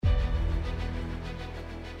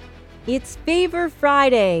It's Favor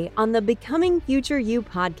Friday on the Becoming Future You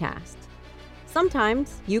podcast.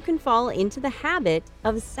 Sometimes you can fall into the habit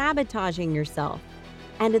of sabotaging yourself,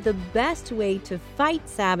 and the best way to fight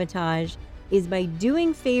sabotage is by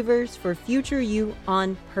doing favors for future you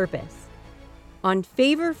on purpose. On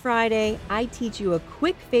Favor Friday, I teach you a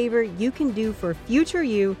quick favor you can do for future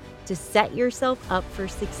you to set yourself up for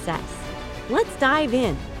success. Let's dive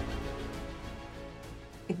in.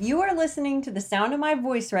 If you are listening to the sound of my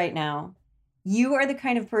voice right now, you are the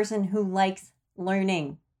kind of person who likes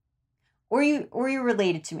learning, or you're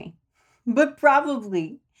related to me, but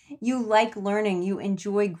probably you like learning, you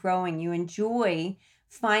enjoy growing, you enjoy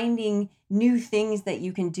finding new things that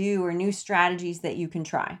you can do or new strategies that you can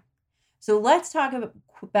try. So let's talk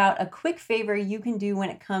about a quick favor you can do when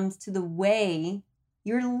it comes to the way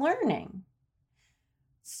you're learning.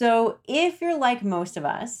 So if you're like most of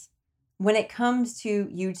us, when it comes to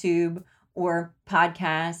YouTube or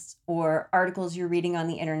podcasts or articles you're reading on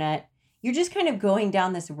the internet, you're just kind of going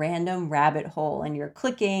down this random rabbit hole and you're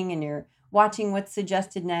clicking and you're watching what's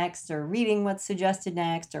suggested next or reading what's suggested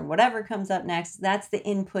next or whatever comes up next. That's the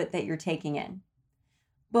input that you're taking in.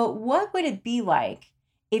 But what would it be like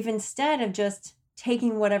if instead of just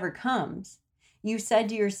taking whatever comes, you said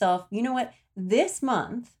to yourself, you know what, this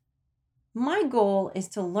month, my goal is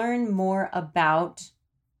to learn more about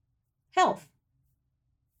health,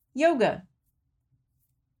 yoga,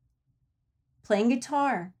 playing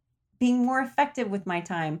guitar, being more effective with my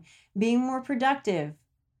time, being more productive,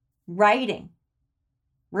 writing,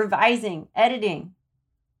 revising, editing,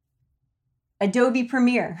 Adobe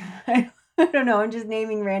Premiere. I don't know, I'm just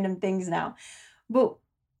naming random things now. But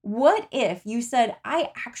what if you said,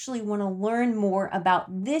 I actually want to learn more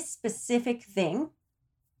about this specific thing,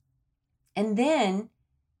 and then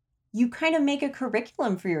you kind of make a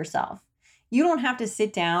curriculum for yourself. You don't have to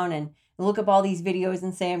sit down and look up all these videos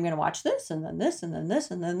and say, I'm going to watch this and then this and then this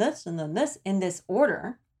and then this and then this in this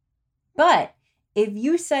order. But if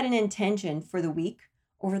you set an intention for the week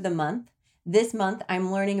or the month, this month I'm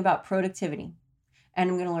learning about productivity and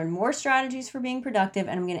I'm going to learn more strategies for being productive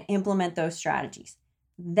and I'm going to implement those strategies.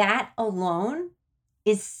 That alone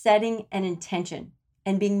is setting an intention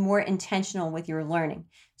and being more intentional with your learning.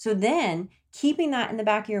 So then keeping that in the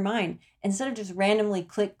back of your mind, instead of just randomly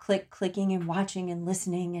clicking and watching and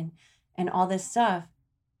listening and all this stuff,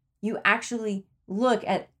 you actually look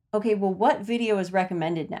at, okay, well, what video is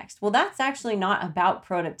recommended next? Well, that's actually not about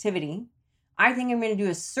productivity. I think I'm going to do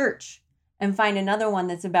a search and find another one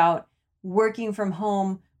that's about working from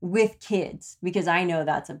home with kids, because I know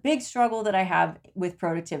that's a big struggle that I have with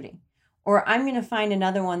productivity. Or I'm going to find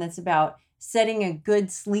another one that's about setting a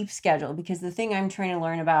good sleep schedule, because the thing I'm trying to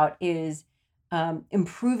learn about is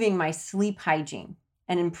improving my sleep hygiene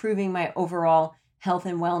and improving my overall health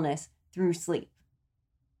and wellness through sleep.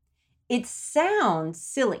 It sounds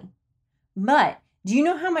silly, but do you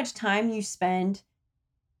know how much time you spend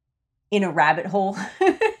in a rabbit hole?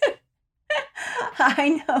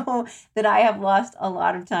 I know that I have lost a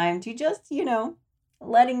lot of time to just,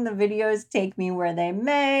 letting the videos take me where they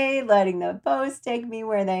may, letting the posts take me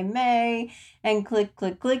where they may, and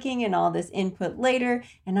clicking and all this input later.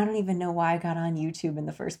 And I don't even know why I got on YouTube in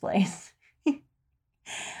the first place.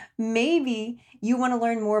 Maybe you want to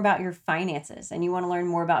learn more about your finances and you want to learn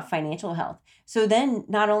more about financial health. So then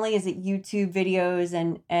not only is it YouTube videos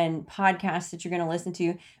and podcasts that you're going to listen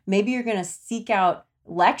to, maybe you're going to seek out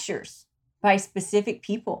lectures by specific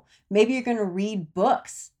people. Maybe you're going to read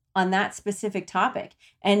books on that specific topic.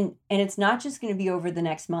 And it's not just going to be over the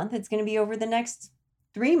next month. It's going to be over the next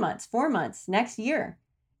 3 months, 4 months, next year.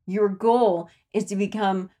 Your goal is to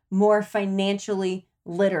become more financially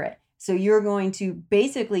literate. So you're going to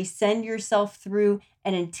basically send yourself through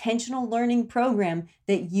an intentional learning program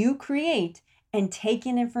that you create and take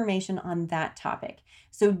in information on that topic.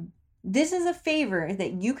 So this is a favor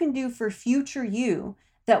that you can do for future you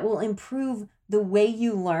that will improve the way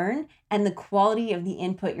you learn and the quality of the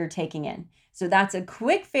input you're taking in. So that's a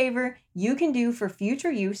quick favor you can do for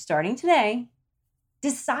future you starting today.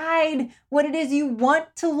 Decide what it is you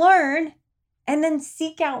want to learn and then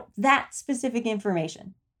seek out that specific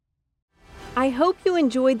information. I hope you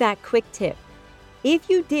enjoyed that quick tip. If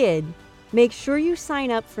you did, make sure you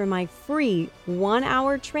sign up for my free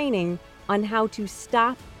 1-hour training on how to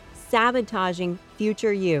stop sabotaging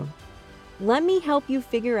future you. Let me help you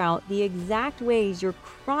figure out the exact ways you're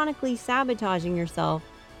chronically sabotaging yourself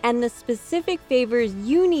and the specific favors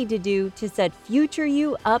you need to do to set future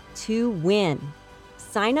you up to win.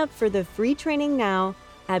 Sign up for the free training now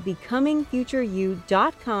at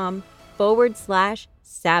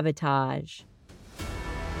becomingfutureyou.com/sabotage.